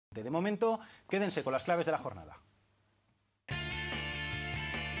De momento, quédense con las claves de la jornada.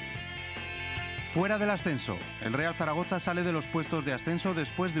 Fuera del ascenso, el Real Zaragoza sale de los puestos de ascenso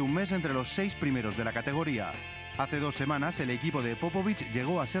después de un mes entre los 6 primeros de la categoría. Hace 2 semanas el equipo de Popovic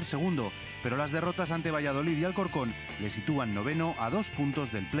llegó a ser segundo, pero las derrotas ante Valladolid y Alcorcón le sitúan noveno a 2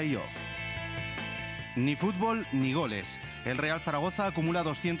 puntos del play-off. Ni fútbol ni goles. El Real Zaragoza acumula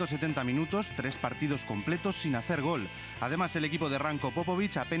 270 minutos, 3 partidos completos sin hacer gol. Además, el equipo de Ranko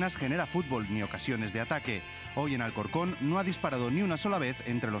Popovic apenas genera fútbol ni ocasiones de ataque. Hoy en Alcorcón no ha disparado ni una sola vez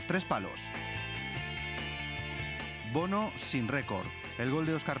entre los 3 palos. Bono sin récord. El gol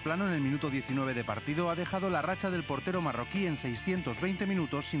de Óscar Plano en el minuto 19 de partido ha dejado la racha del portero marroquí en 620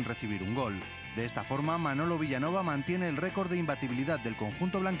 minutos sin recibir un gol. De esta forma, Manolo Villanova mantiene el récord de imbatibilidad del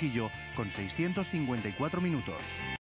conjunto blanquillo con 654 minutos.